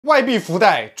外币福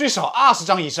袋最少20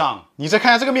张以上。你再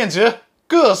看一下这个面值，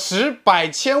个十、百、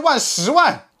千万、10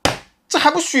万，这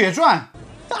还不血赚？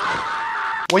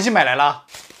我已经买来了，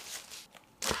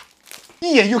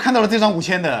一眼又看到了这张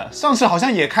5000的，上次好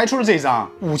像也开出了这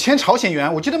张5000朝鲜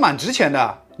元，我记得蛮值钱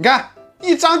的。你看，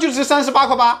一张就值38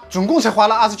块8，总共才花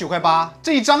了29块8，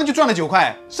这一张就赚了9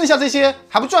块，剩下这些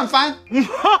还不赚翻？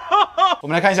我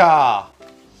们来看一下，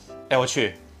哎，我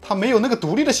去，它没有那个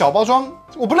独立的小包装，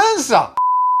我不认识啊。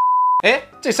哎，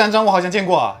这3张我好像见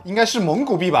过啊，应该是蒙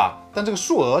古币吧？但这个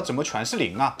数额怎么全是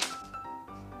0啊？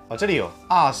哦，这里有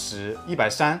20、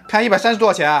130，看130是多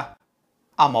少钱啊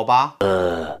？2毛8。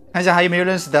看一下还有没有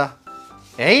认识的？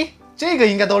哎，这个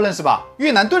应该都认识吧？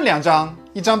越南盾2张，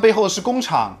一张背后是工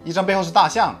厂，一张背后是大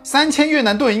象。3000越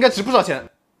南盾应该值不少钱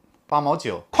，8毛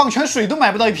9。矿泉水都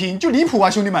买不到1瓶，就离谱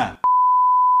啊，兄弟们！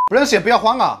不认识也不要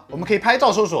慌啊，我们可以拍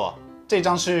照搜索。这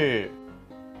张是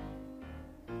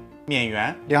缅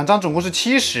元，2张总共是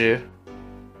70，2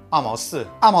毛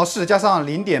4，2毛4加上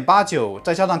0.89，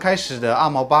再加上开始的2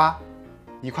毛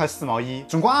8，1块4毛1，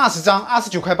总共20张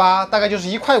，29块8，大概就是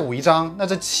1块5一张。那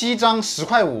这7张10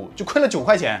块5，就亏了9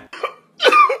块钱。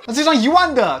那这张1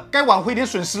万的该挽回点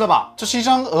损失了吧？这是一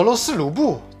张俄罗斯卢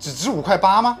布，只值5块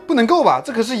8吗？不能够吧？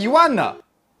这可是1万呢，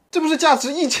这不是价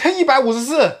值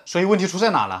1154？所以问题出在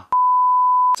哪了？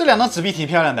这2张纸币挺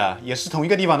漂亮的，也是同一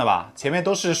个地方的吧？前面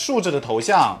都是竖着的头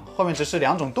像，后面只是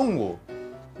2种动物，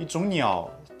一种鸟，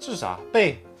这是啥？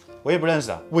贝，我也不认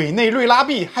识。委内瑞拉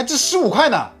币还值15块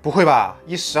呢？不会吧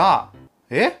？12，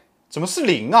哎，怎么是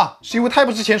0啊？是因为太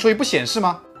不值钱所以不显示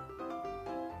吗？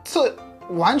这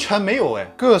完全没有哎，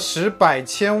个十、百、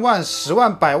千万、10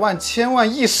万、100万、千万、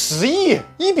亿、10亿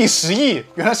，1比10亿，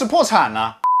原来是破产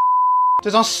了。这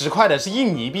张10块的是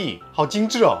印尼币，好精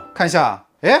致哦。看一下，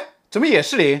哎。怎么也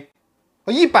是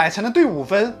0？100才能兑5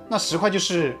分，那10块就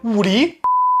是5厘。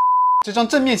这张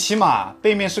正面骑马，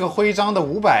背面是个徽章的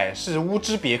500，是乌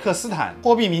兹别克斯坦，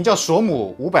货币名叫索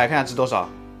姆，500看下值多少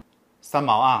？3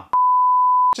毛啊。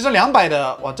这张200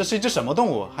的，哇，这是一只什么动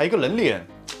物？还有一个人脸。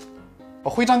哦，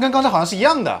徽章跟刚才好像是一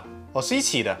样的，哦，是一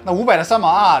起的。那500的3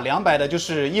毛2，200的就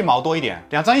是1毛多一点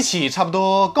，2张一起差不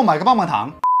多够买个棒棒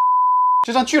糖。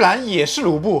这张居然也是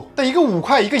卢布，但一个5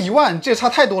块，一个1万，这也差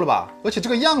太多了吧？而且这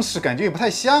个样式感觉也不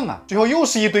太像啊。最后又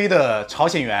是一堆的朝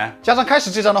鲜元，加上开始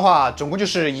这张的话，总共就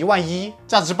是1万1，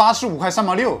价值85块3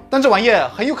毛6。但这玩意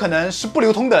很有可能是不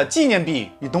流通的纪念币，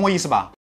你懂我意思吧？